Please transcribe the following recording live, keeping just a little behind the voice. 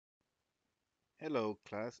Hello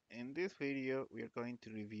class, in this video we are going to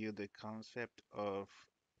review the concept of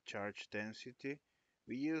charge density.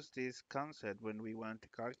 We use this concept when we want to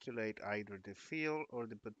calculate either the field or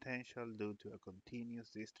the potential due to a continuous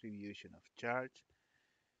distribution of charge.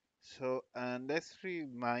 And let's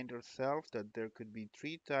remind ourselves that there could be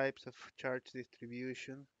three types of charge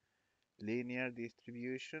distribution: linear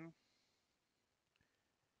distribution,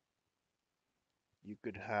 you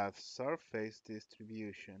could have surface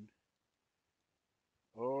distribution,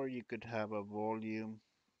 or you could have a volume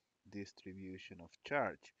distribution of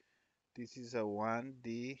charge. This is a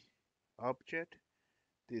 1D object,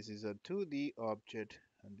 this is a 2D object,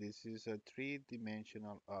 and this is a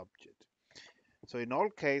three-dimensional object. So in all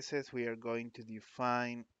cases, we are going to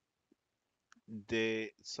define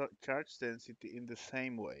the charge density in the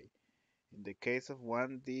same way. In the case of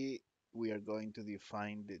 1D, we are going to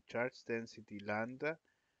define the charge density lambda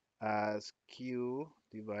as q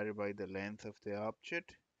divided by the length of the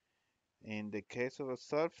object. In the case of a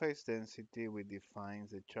surface density, we define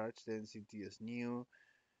the charge density as nu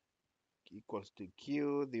equals to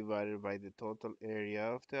q divided by the total area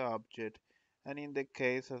of the object, and in the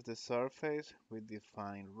case of the surface we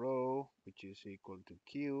define rho, which is equal to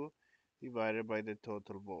q divided by the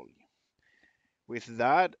total volume. With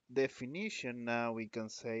that definition, now we can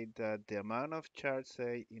say that the amount of charge,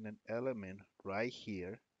 say, in an element right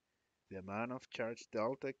here, the amount of charge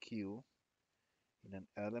delta q in an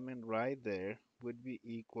element right there would be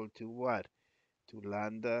equal to what? To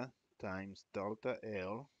lambda times delta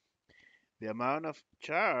L. The amount of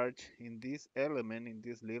charge in this element, in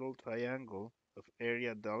this little triangle of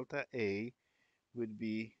area delta A, would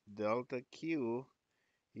be delta Q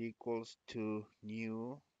equals to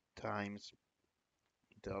nu times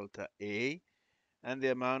delta A. And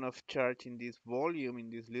the amount of charge in this volume, in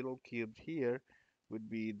this little cube here, would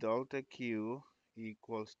be delta Q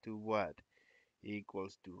equals to what?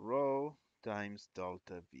 Equals to rho times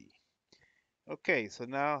delta V. Okay, so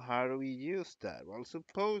now how do we use that? Well,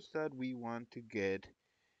 suppose that we want to get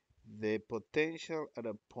the potential at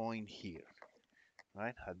a point here,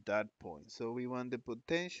 right? At that point. So we want the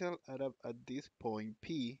potential at this point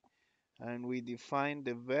P, and we define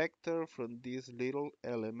the vector from this little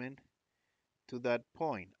element to that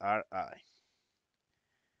point, Ri.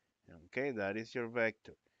 Okay, that is your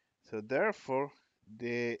vector. So therefore,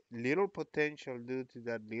 the little potential due to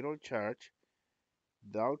that little charge,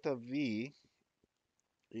 delta V,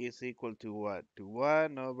 is equal to what? To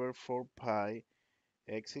 1 over 4 pi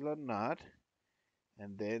epsilon naught.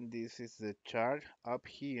 And then this is the charge up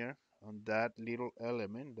here on that little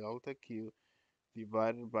element, delta Q,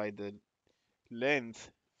 divided by the length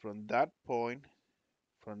from that point,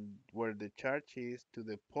 from where the charge is to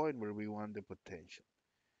the point where we want the potential.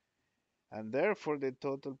 And therefore the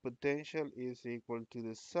total potential is equal to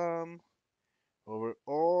the sum over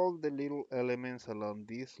all the little elements along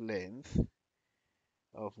this length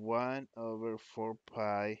of 1 over 4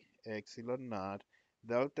 pi epsilon naught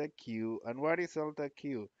delta Q. And what is delta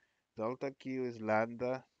Q? Delta Q is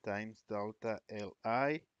lambda times delta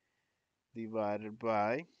Li divided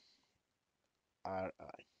by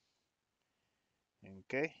Ri.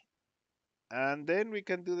 Okay, and then we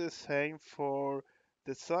can do the same for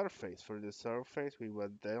the surface. For the surface, we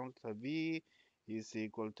want delta V is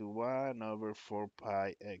equal to 1 over 4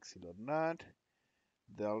 pi epsilon naught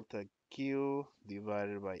delta Q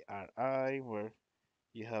divided by Ri, where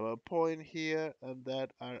you have a point here, and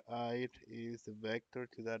that Ri is the vector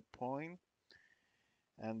to that point.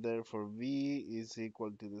 And therefore V is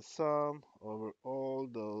equal to the sum over all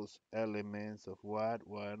those elements of what?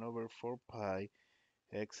 1 over 4 pi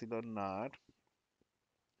epsilon naught.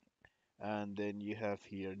 And then you have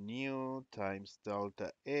here nu times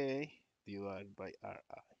delta A divided by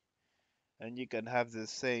Ri. And you can have the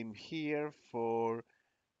same here for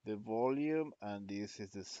the volume, and this is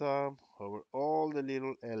the sum over all the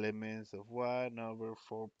little elements of 1 over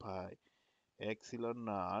 4 pi epsilon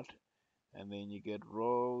naught. And then you get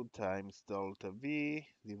rho times delta V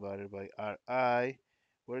divided by Ri,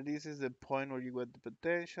 where this is the point where you get the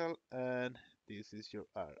potential, and this is your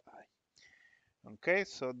Ri. Okay,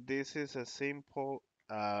 so this is a simple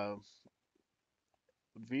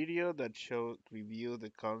video that review the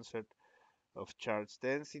concept of charge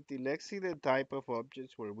density. Let's see the type of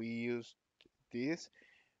objects where we use this.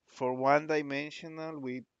 For one dimensional,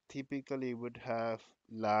 we typically would have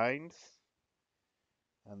lines,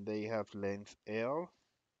 and they have length L,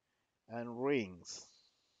 and rings.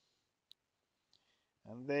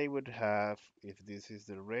 And they would have, if this is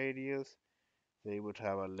the radius, they would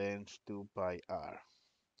have a length 2 pi r.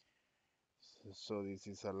 So this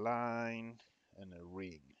is a line and a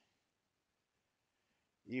ring.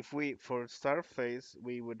 If we, for surface,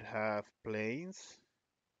 we would have planes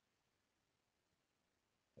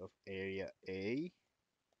of area A.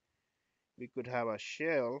 We could have a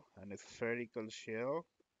shell, an spherical shell,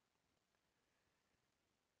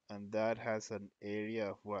 and that has an area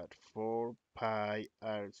of what? 4 pi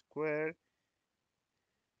r squared.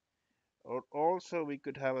 Or also we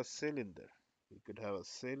could have a cylinder. We could have a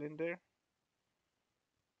cylinder,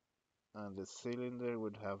 and the cylinder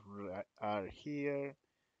would have r here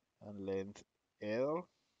and length L.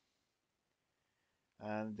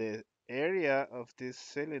 And the area of this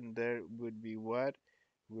cylinder would be what?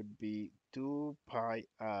 Would be 2 pi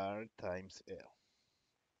r times L.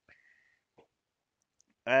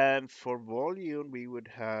 And for volume, we would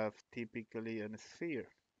have typically a sphere.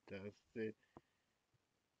 That's the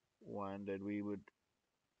one that we would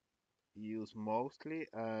use mostly.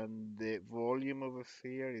 And the volume of a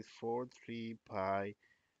sphere is 4 3 pi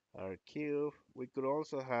r cubed. We could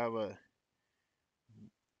also have a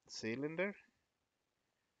cylinder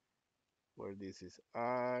where this is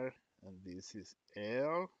r and this is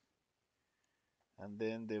L. And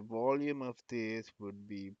then the volume of this would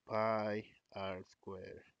be pi r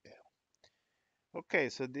squared L. Okay,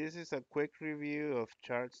 so this is a quick review of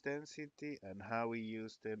charge density and how we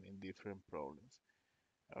use them in different problems.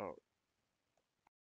 Uh,